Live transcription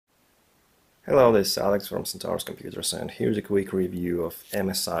Hello, this is Alex from Centaurus Computers, and here's a quick review of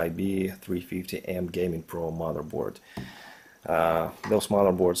MSI B350M Gaming Pro motherboard. Those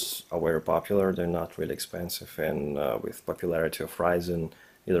motherboards are very popular, they're not really expensive, and with popularity of Ryzen,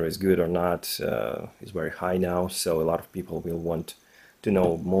 either it's good or not, is very high now, so a lot of people will want to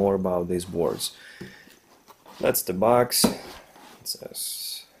know more about these boards. That's the box. It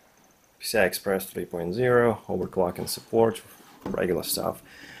says PCI Express 3.0, overclocking support, regular stuff.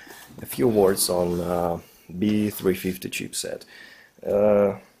 A few words on B350 chipset.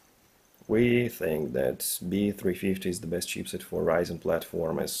 We think that B350 is the best chipset for Ryzen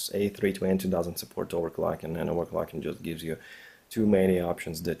platform, as A320 doesn't support overclocking, and overclocking just gives you too many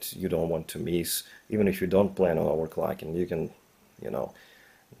options that you don't want to miss. Even if you don't plan on overclocking, you can,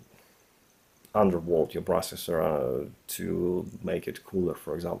 undervolt your processor to make it cooler,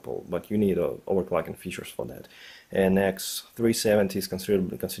 for example, but you need overclocking features for that. And X370 is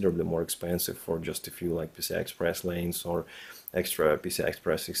considerably more expensive for just a few like PCI Express lanes or extra PCI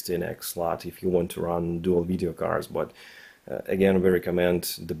Express 16X slot if you want to run dual video cards. But again, we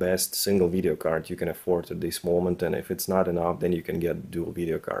recommend the best single video card you can afford at this moment, and if it's not enough, then you can get dual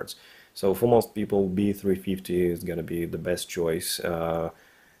video cards. So for most people, B350 is going to be the best choice,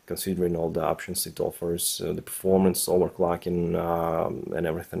 considering all the options it offers, the performance, overclocking, and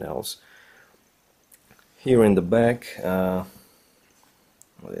everything else. Here in the back, DDR4,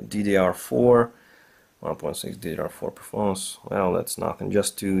 1.6 DDR4 performance. Well, that's nothing,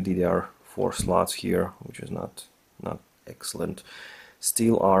 just two DDR4 slots here, which is not excellent.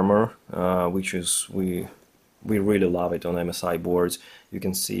 Steel armor, which is we really love it on MSI boards. You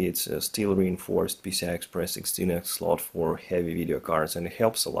can see it's a steel reinforced PCI Express 16X slot for heavy video cards, and it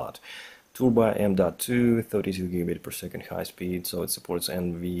helps a lot. Turbo M.2, 32 gigabit per second high speed, so it supports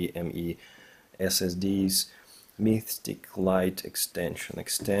NVMe SSDs. Mystic light extension,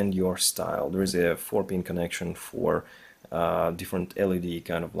 extend your style. There is a 4-pin connection for different LED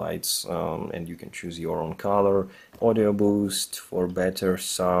kind of lights, and you can choose your own color. Audio boost for better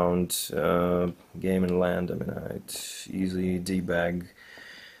sound, gaming land, easy debug.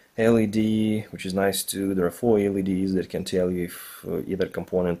 LED, which is nice too. There are 4 LEDs that can tell you if either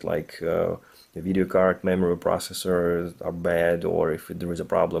component like the video card, memory, processor are bad, or if there is a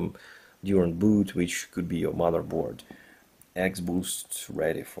problem during boot, which could be your motherboard. X-Boost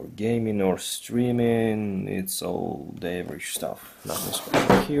ready for gaming or streaming. It's all the average stuff, nothing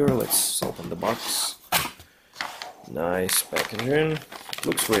special here. Let's open the box. Nice packaging. It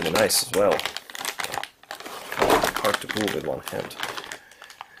looks really nice as well. Hard to pull with one hand.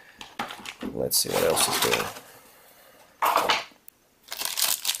 Let's see what else is there.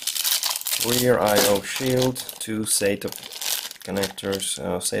 Rear I/O shield, 2 SATA connectors,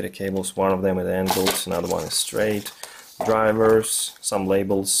 SATA cables, one of them is angled, another one is straight. Drivers, some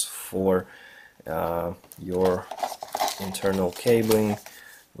labels for your internal cabling,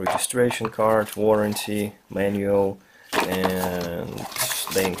 registration card, warranty, manual, and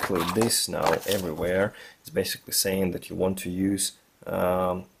they include this now everywhere. It's basically saying that you want to use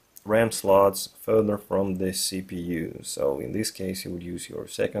RAM slots further from the CPU. So in this case you would use your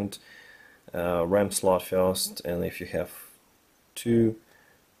second RAM slot first, and if you have 2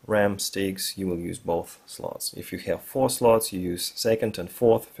 RAM sticks, you will use both slots. If you have 4 slots, you use second and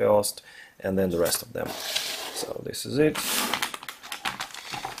fourth first, and then the rest of them. So this is it.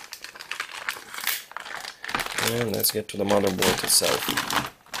 And let's get to the motherboard itself.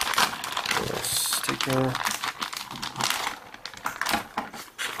 Sticker.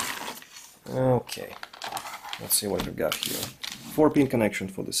 Okay, let's see what we've got here. 4-pin connection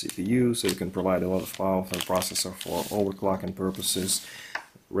for the CPU, so you can provide a lot of power for the processor for overclocking purposes.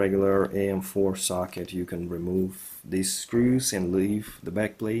 Regular AM4 socket, you can remove these screws and leave the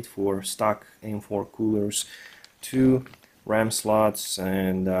backplate for stock AM4 coolers. 2 RAM slots,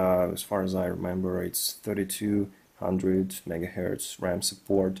 and as far as I remember, it's 3200 MHz RAM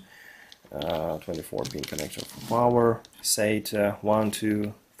support. 24-pin connector for power. SATA 1,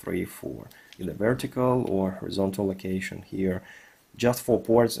 2, 3, 4. Either vertical or horizontal location here. Just 4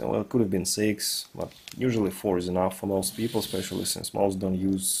 ports, well, it could have been 6, but usually 4 is enough for most people, especially since most don't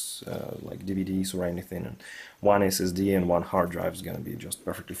use like DVDs or anything, and 1 SSD and 1 hard drive is going to be just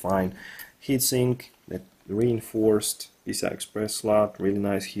perfectly fine. Heatsink, that reinforced PCI Express slot, really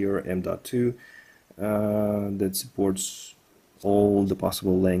nice here, M.2, that supports all the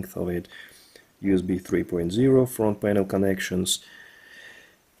possible length of it. USB 3.0 front panel connections.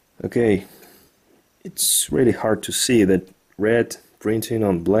 Okay, it's really hard to see that red printing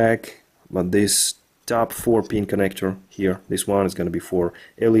on black, but this top 4-pin connector here, this one is going to be for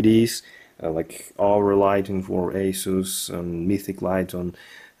LEDs, like Aura lighting for Asus and Mythic light on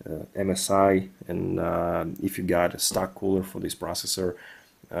MSI, and if you got a stock cooler for this processor,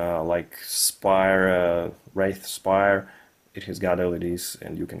 like Spire, Wraith Spire, it has got LEDs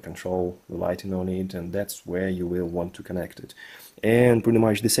and you can control the lighting on it, and that's where you will want to connect it. And pretty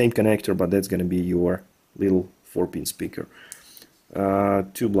much the same connector, but that's gonna be your little 4-pin speaker.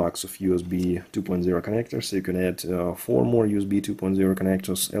 2 blocks of USB 2.0 connectors, so you can add 4 more USB 2.0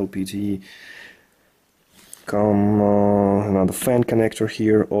 connectors, LPT. Another fan connector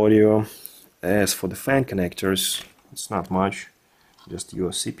here, audio. As for the fan connectors, it's not much, just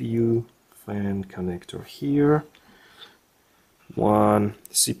your CPU fan connector here, one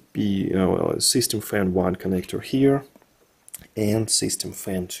CPU system fan 1 connector here, and system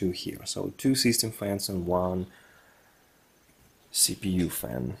fan 2 here. So 2 system fans and 1 CPU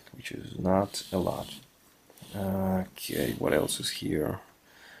fan, which is not a lot. Okay, what else is here?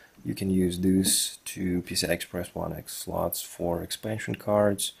 You can use these 2 PCI Express 1X slots for expansion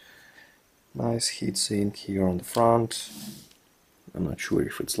cards. Nice heatsink here on the front. I'm not sure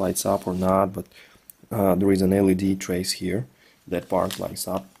if it lights up or not, but there is an LED trace here. That part lights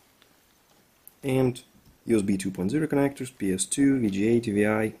up. And USB 2.0 connectors, PS2, VGA,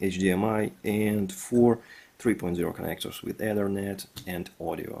 TVI, HDMI, and 4 3.0 connectors with Ethernet and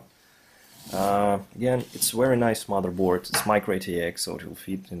audio. Again, it's a very nice motherboard. It's micro-ATX, so it will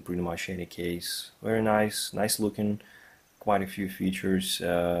fit in pretty much any case. Very nice, nice looking, quite a few features,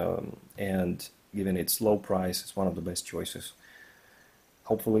 and given its low price, it's one of the best choices.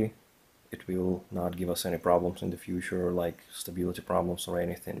 Hopefully, it will not give us any problems in the future, like stability problems or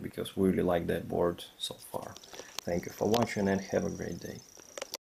anything, because we really like that board so far. Thank you for watching and have a great day.